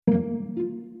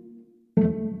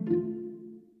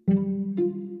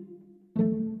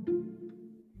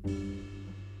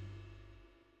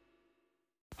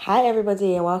Hi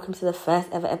everybody and welcome to the first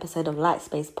ever episode of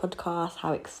Lightspace Podcast.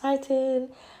 How exciting.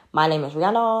 My name is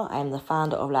Rihanna. I am the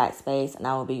founder of Lightspace and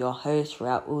I will be your host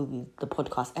throughout all the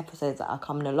podcast episodes that are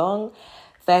coming along.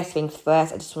 First things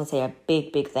first, I just want to say a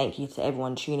big thank you to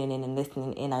everyone tuning in and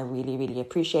listening in. I really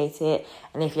appreciate it.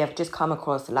 And if you have just come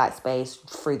across Lightspace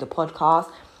through the podcast,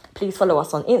 please follow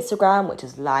us on Instagram, which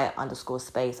is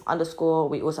light_space_.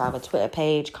 We also have a Twitter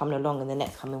page coming along in the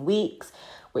next coming weeks,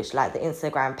 which, like the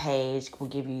Instagram page, will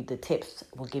give you the tips,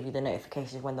 will give you the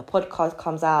notifications when the podcast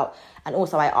comes out. And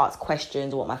also I ask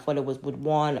questions, what my followers would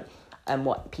want and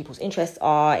what people's interests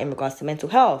are in regards to mental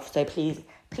health. So please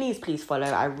follow.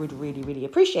 I would really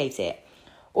appreciate it.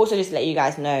 Also, just to let you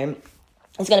guys know,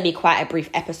 it's going to be quite a brief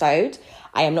episode.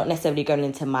 I am not necessarily going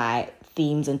into my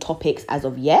themes and topics as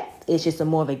of yet. It's just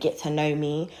more of a get to know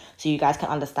me so you guys can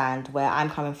understand where I'm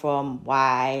coming from,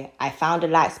 why I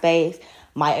founded Lightspace,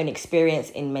 my own experience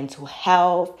in mental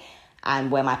health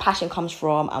and where my passion comes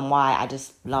from and why I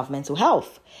just love mental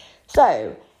health.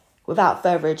 So without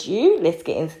further ado, let's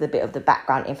get into the bit of the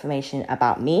background information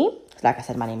about me. Like I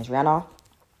said, my name is Rihanna.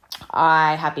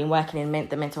 I have been working in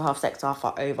the mental health sector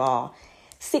for over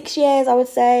 6 years, I would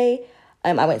say.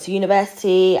 I went to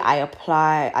university, I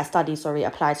studied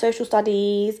applied social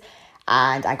studies,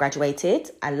 and I graduated.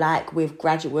 And like with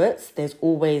graduates, there's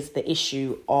always the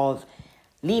issue of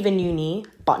leaving uni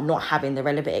but not having the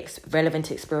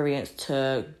relevant experience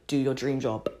to do your dream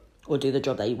job or do the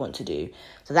job that you want to do.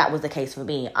 So that was the case for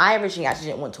me. I originally actually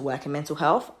didn't want to work in mental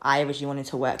health. I originally wanted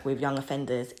to work with young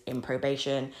offenders in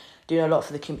probation, doing a lot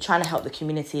for trying to help the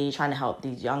community, trying to help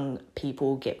these young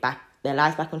people get their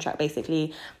lives back on track,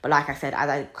 basically. But like I said,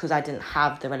 because I didn't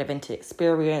have the relevant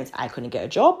experience, I couldn't get a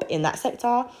job in that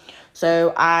sector.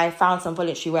 So I found some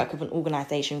voluntary work with an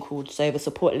organisation called Sober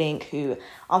Support Link, who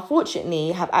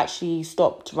unfortunately have actually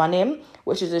stopped running,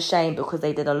 which is a shame because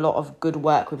they did a lot of good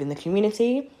work within the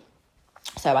community.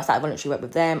 So I started voluntary work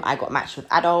with them. I got matched with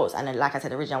adults, and then, like I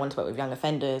said, originally I wanted to work with young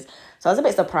offenders. So I was a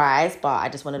bit surprised, but I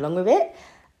just went along with it.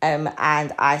 And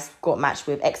I got matched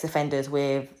with ex-offenders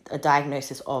with a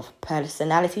diagnosis of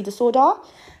personality disorder.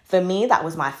 For me, that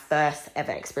was my first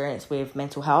ever experience with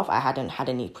mental health. I hadn't had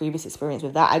any previous experience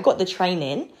with that. I got the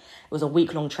training. It was a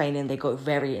week-long training. They got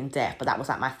very in-depth, but that was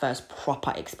like my first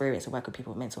proper experience of working with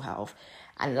people with mental health.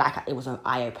 And it was an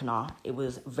eye-opener. It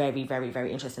was very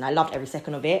interesting. I loved every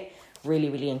second of it.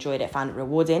 Really enjoyed it. Found it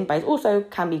rewarding, but it also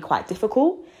can be quite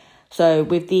difficult. So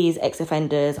with these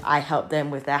ex-offenders, I helped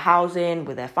them with their housing,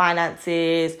 with their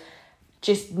finances,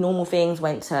 just normal things.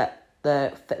 Went to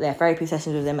their therapy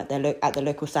sessions with them at the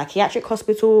local psychiatric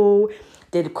hospital.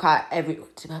 We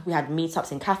had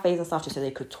meetups in cafes and stuff just so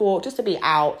they could talk, just to be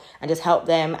out and just help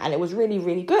them. And it was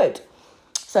really good.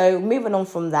 So moving on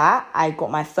from that, I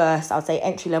got my first, I would say,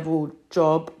 entry-level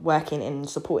job working in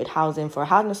supported housing for a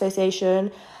housing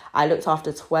association. I looked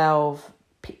after 12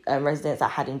 residents that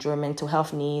had enduring mental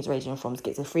health needs, ranging from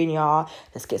schizophrenia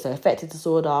to schizoaffective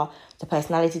disorder to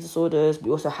personality disorders. We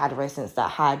also had residents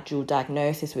that had dual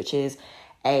diagnosis, which is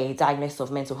a diagnosis of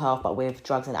mental health but with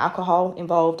drugs and alcohol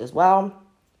involved as well,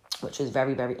 which was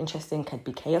very interesting, can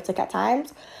be chaotic at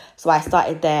times. So I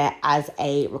started there as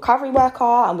a recovery worker,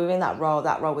 and within that role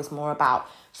was more about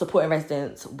supporting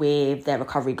residents with their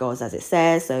recovery goals, as it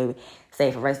says. So say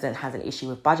if a resident has an issue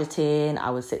with budgeting, I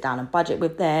would sit down and budget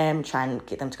with them, try and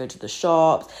get them to go to the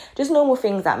shops, just normal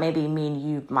things that maybe me and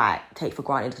you might take for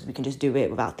granted because we can just do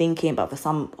it without thinking. But for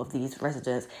some of these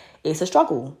residents, it's a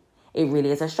struggle. It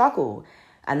really is a struggle.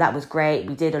 And that was great.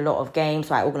 We did a lot of games,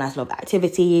 so I organised a lot of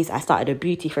activities. I started a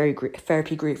beauty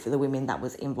therapy group for the women that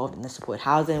was involved in the supported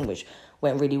housing, which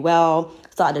went really well.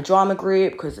 Started a drama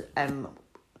group because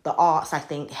the arts, I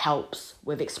think, helps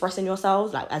with expressing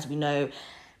yourselves. Like, as we know,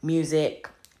 music,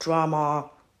 drama,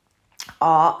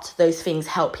 art, those things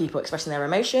help people expressing their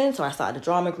emotions. So I started a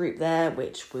drama group there,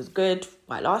 which was good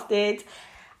while it lasted.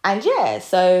 And yeah,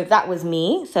 so that was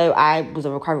me. So I was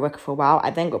a recovery worker for a while.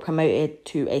 I then got promoted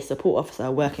to a support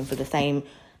officer working for the same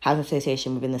housing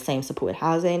association within the same supported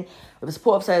housing. But the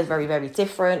support officer is very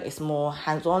different. It's more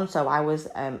hands-on. So I was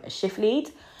a shift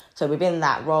lead. So within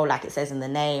that role, like it says in the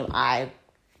name, I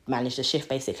managed the shift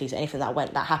basically. So anything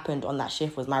that happened on that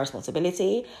shift was my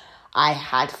responsibility. I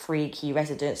had 3 key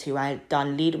residents who I'd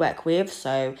done lead work with,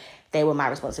 so they were my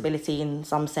responsibility in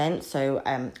some sense. So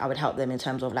I would help them in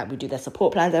terms of, like, we do their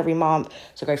support plans every month,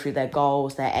 so go through their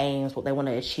goals, their aims, what they want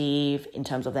to achieve in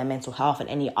terms of their mental health and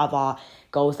any other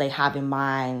goals they have in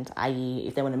mind, i.e.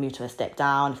 if they want to move to a step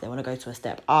down, if they want to go to a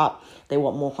step up, they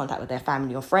want more contact with their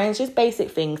family or friends, just basic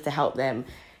things to help them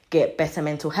get better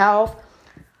mental health.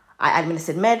 I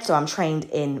administered meds, so I'm trained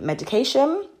in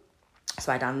medication.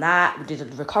 So I done that. We did a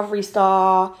recovery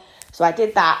star. So I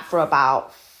did that for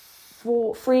about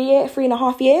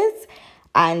 3.5 years.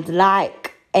 And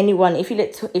like anyone, if you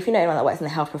know anyone that works in the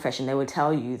health profession, they will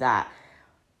tell you that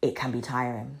it can be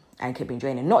tiring and it can be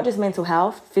draining. Not just mental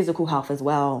health, physical health as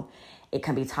well. It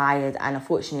can be tired. And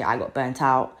unfortunately, I got burnt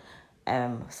out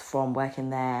from working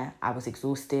there. I was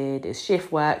exhausted. It's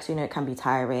shift work, so it can be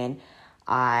tiring.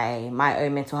 My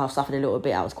own mental health suffered a little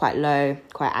bit. I was quite low,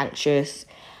 quite anxious.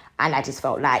 And I just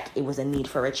felt like it was a need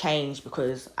for a change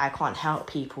because I can't help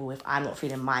people if I'm not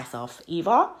feeling myself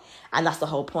either. And that's the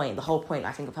whole point. The whole point,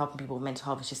 I think, of helping people with mental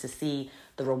health is just to see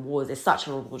the rewards. It's such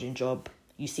a rewarding job.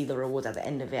 You see the rewards at the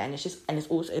end of it. And it's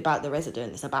also about the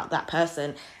resident. It's about that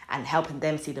person and helping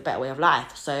them see the better way of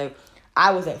life. So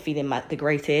I wasn't feeling the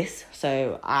greatest.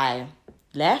 So I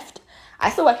left. I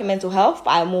still work in mental health,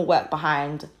 but I more work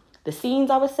behind the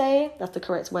scenes, I would say. That's the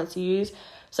correct word to use.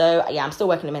 So, yeah, I'm still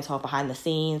working in mental health behind the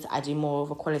scenes. I do more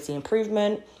of a quality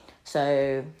improvement.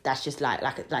 So that's just like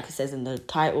it says in the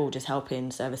title, just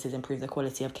helping services improve the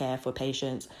quality of care for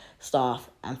patients, staff,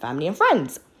 and family and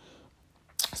friends.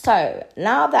 So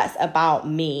now that's about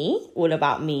me, all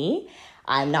about me.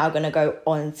 I'm now going to go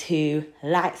on to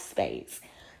Lightspace.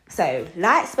 So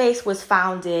Lightspace was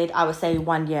founded, I would say,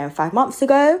 1 year and 5 months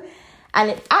ago. And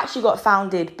it actually got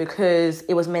founded because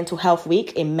it was Mental Health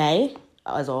Week in May.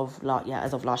 As of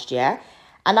last year.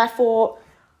 And I thought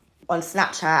on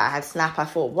Snapchat, I had Snap, I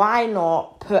thought, why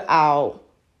not put out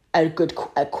a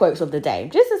quotes of the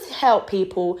day? Just to help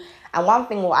people. And one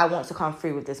thing what I want to come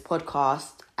through with this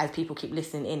podcast, as people keep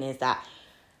listening in, is that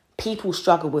people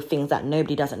struggle with things that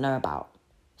nobody doesn't know about.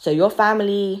 So your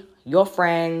family, your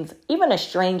friends, even a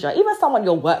stranger, even someone,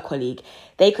 your work colleague,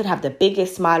 they could have the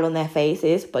biggest smile on their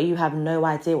faces, but you have no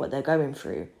idea what they're going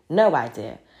through. No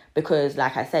idea. Because,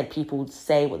 like I said, people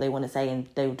say what they want to say and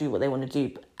they'll do what they want to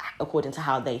do according to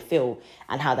how they feel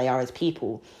and how they are as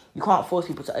people. You can't force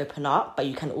people to open up, but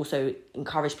you can also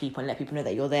encourage people and let people know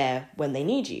that you're there when they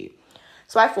need you.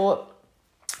 So I thought,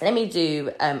 let me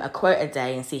do a quote a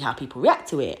day and see how people react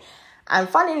to it. And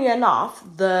funnily enough,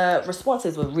 the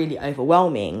responses were really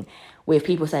overwhelming, with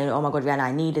people saying, oh my God, Rihanna,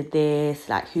 I needed this.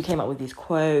 Like, who came up with these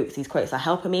quotes? These quotes are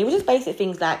helping me. It was just basic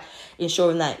things like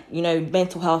ensuring that,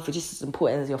 mental health is just as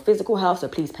important as your physical health. So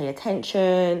please pay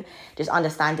attention. Just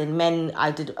understanding men.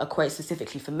 I did a quote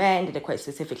specifically for men, did a quote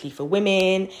specifically for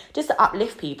women, just to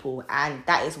uplift people. And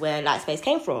that is where Lightspace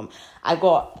came from. I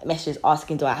got messages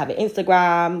asking, do I have an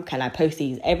Instagram? Can I post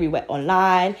these everywhere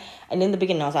online? And in the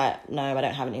beginning, I was like, no, I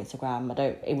don't have an Instagram.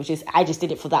 I just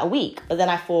did it for that week. But then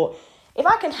I thought, if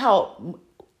I can help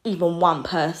even one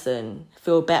person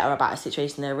feel better about a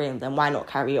situation they're in, then why not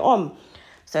carry it on?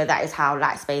 So that is how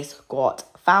Lightspace got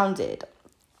founded.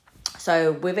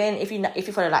 So if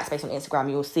you follow Lightspace on Instagram,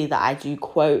 you'll see that I do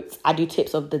quotes. I do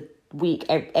tips of the week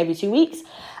every 2 weeks.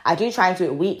 I do try and do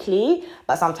it weekly,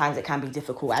 but sometimes it can be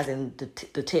difficult, as in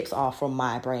the tips are from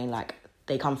my brain, like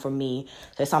they come from me.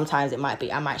 So sometimes I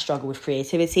might struggle with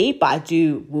creativity, but I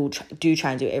do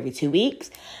try and do it every 2 weeks.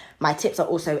 My tips are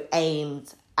also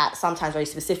aimed at sometimes very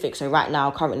specific. So right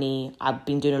now, currently, I've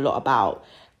been doing a lot about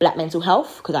Black mental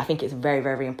health because I think it's very,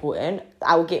 very important.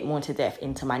 I will get more into depth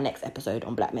into my next episode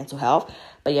on Black mental health.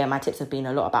 But yeah, my tips have been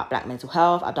a lot about Black mental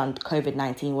health. I've done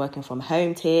COVID-19 working from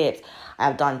home tips.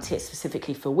 I've done tips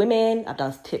specifically for women. I've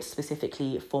done tips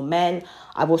specifically for men.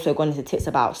 I've also gone into tips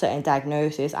about certain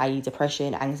diagnoses, i.e.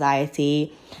 depression,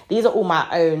 anxiety. These are all my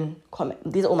own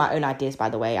ideas, by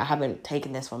the way. I haven't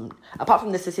taken this apart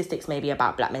from the statistics maybe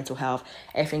about Black mental health,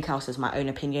 everything else is my own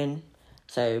opinion.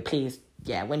 So please,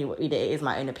 yeah, when you read it, it is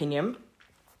my own opinion.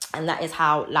 And that is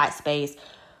how Lightspace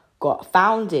got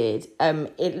founded.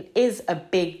 It is a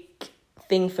big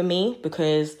thing for me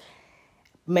because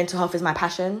mental health is my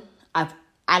passion.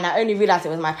 I only realised it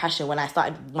was my passion when I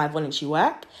started my voluntary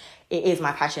work. It is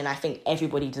my passion. I think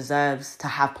everybody deserves to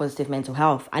have positive mental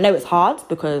health. I know it's hard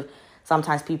because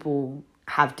sometimes people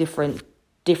have different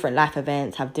life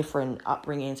events, have different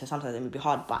upbringings, so sometimes it may be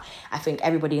hard, but I think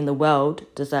everybody in the world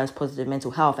deserves positive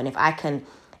mental health. And if I can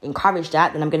encourage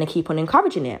that, then I'm going to keep on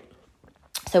encouraging it.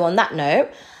 So on that note,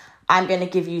 I'm going to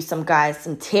give you some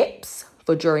tips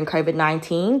for during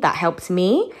COVID-19 that helped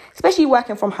me, especially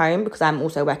working from home, because I'm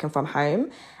also working from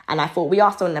home. And I thought, we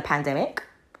are still in a pandemic.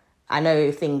 I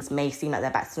know things may seem like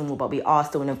they're back to normal, but we are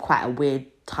still in quite a weird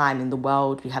time in the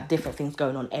world. We have different things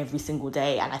going on every single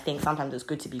day. And I think sometimes it's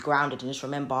good to be grounded and just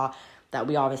remember that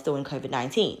we are still in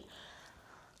COVID-19.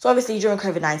 So obviously during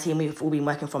COVID-19, we've all been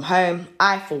working from home.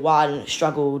 I, for one,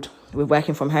 struggled with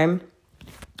working from home.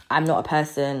 I'm not a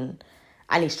person,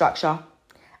 I need structure,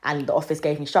 and the office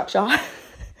gave me structure.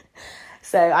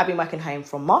 So I've been working home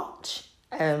from March.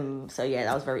 So yeah,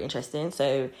 that was very interesting.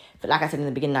 So, but like I said in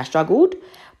the beginning, I struggled.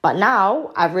 But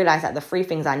now I've realised that the 3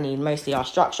 things I need mostly are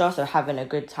structure. So having a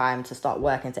good time to start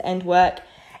work and to end work.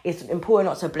 It's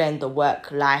important not to blend the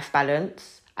work-life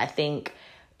balance. I think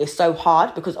it's so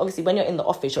hard because obviously when you're in the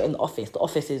office, you're in the office. The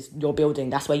office is your building.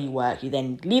 That's where you work. You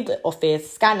then leave the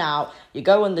office, scan out, you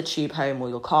go on the tube home or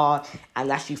your car, and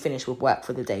that's you finish with work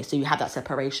for the day. So you have that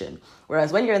separation.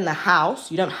 Whereas when you're in the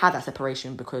house, you don't have that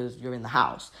separation because you're in the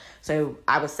house. So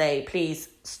I would say please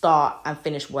start and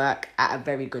finish work at a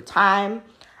very good time.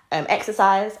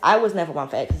 Exercise. I was never one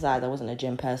for exercise. I wasn't a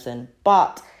gym person.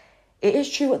 But it is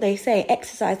true what they say.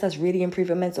 Exercise does really improve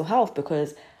your mental health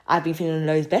because I've been feeling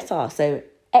loads better. So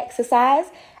exercise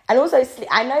and also sleep.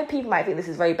 I know people might think this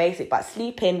is very basic, but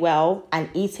sleeping well and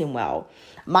eating well.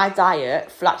 My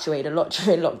diet fluctuated a lot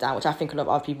during lockdown, which I think a lot of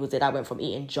other people did. I went from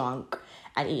eating junk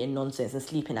and eating nonsense and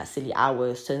sleeping at silly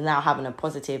hours to now having a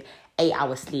positive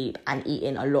 8-hour sleep and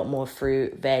eating a lot more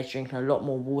fruit, veg, drinking a lot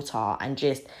more water and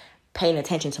just paying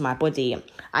attention to my body.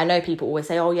 I know people always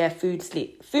say, oh yeah, food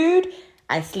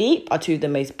and sleep are 2 of the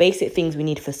most basic things we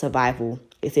need for survival.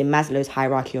 It's in Maslow's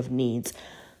hierarchy of needs.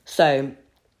 So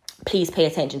please pay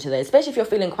attention to those, especially if you're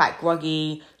feeling quite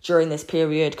groggy during this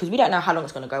period, because we don't know how long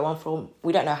it's going to go on for.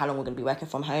 We don't know how long we're going to be working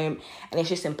from home. And it's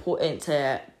just important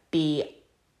to be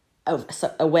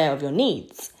aware of your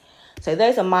needs. So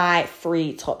those are my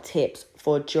 3 top tips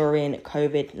for during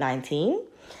COVID-19.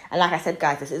 And like I said,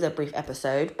 guys, this is a brief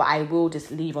episode, but I will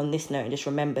just leave on this note and just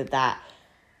remember that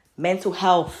mental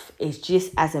health is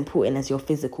just as important as your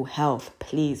physical health.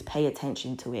 Please pay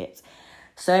attention to it.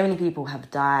 So many people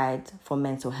have died from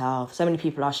mental health. So many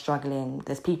people are struggling.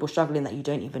 There's people struggling that you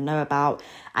don't even know about.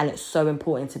 And it's so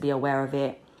important to be aware of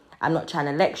it. I'm not trying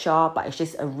to lecture, but it's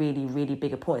just a really, really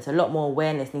big point. So a lot more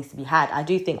awareness needs to be had. I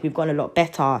do think we've gone a lot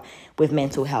better with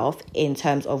mental health in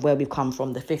terms of where we've come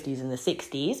from the 50s and the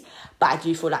 60s. But I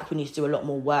do feel like we need to do a lot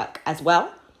more work as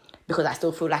well, because I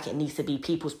still feel like it needs to be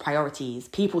people's priorities.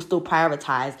 People still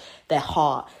prioritize their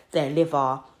heart, their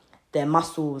liver, their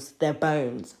muscles, their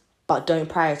bones, but don't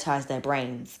prioritize their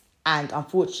brains. And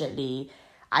unfortunately,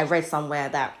 I read somewhere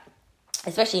that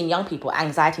especially in young people,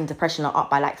 anxiety and depression are up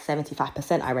by like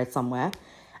 75%, I read somewhere.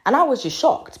 And I was just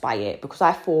shocked by it because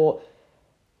I thought,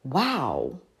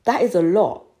 wow, that is a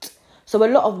lot. So a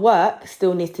lot of work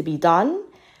still needs to be done.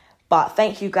 But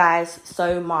thank you guys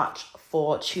so much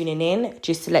for tuning in.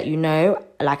 Just to let you know,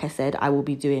 like I said, I will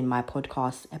be doing my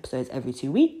podcast episodes every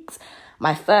 2 weeks.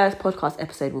 My first podcast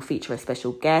episode will feature a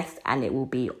special guest and it will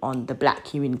be on the Black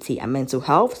community and mental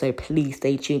health. So please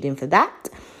stay tuned in for that.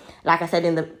 Like I said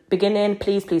in the beginning,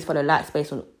 please follow Light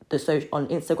Space on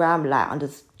Instagram,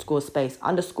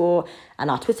 light_space_, and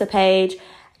our Twitter page.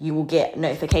 You will get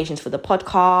notifications for the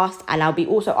podcast. And I'll be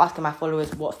also asking my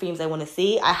followers what themes they want to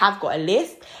see. I have got a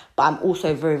list, but I'm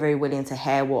also very, very willing to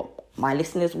hear what my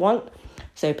listeners want.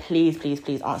 So please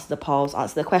answer the polls,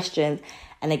 answer the questions.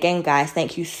 And again, guys,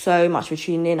 thank you so much for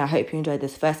tuning in. I hope you enjoyed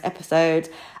this first episode.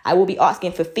 I will be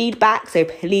asking for feedback, so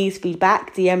please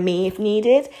feedback, DM me if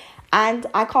needed. And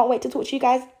I can't wait to talk to you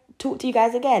guys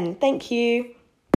again. Thank you.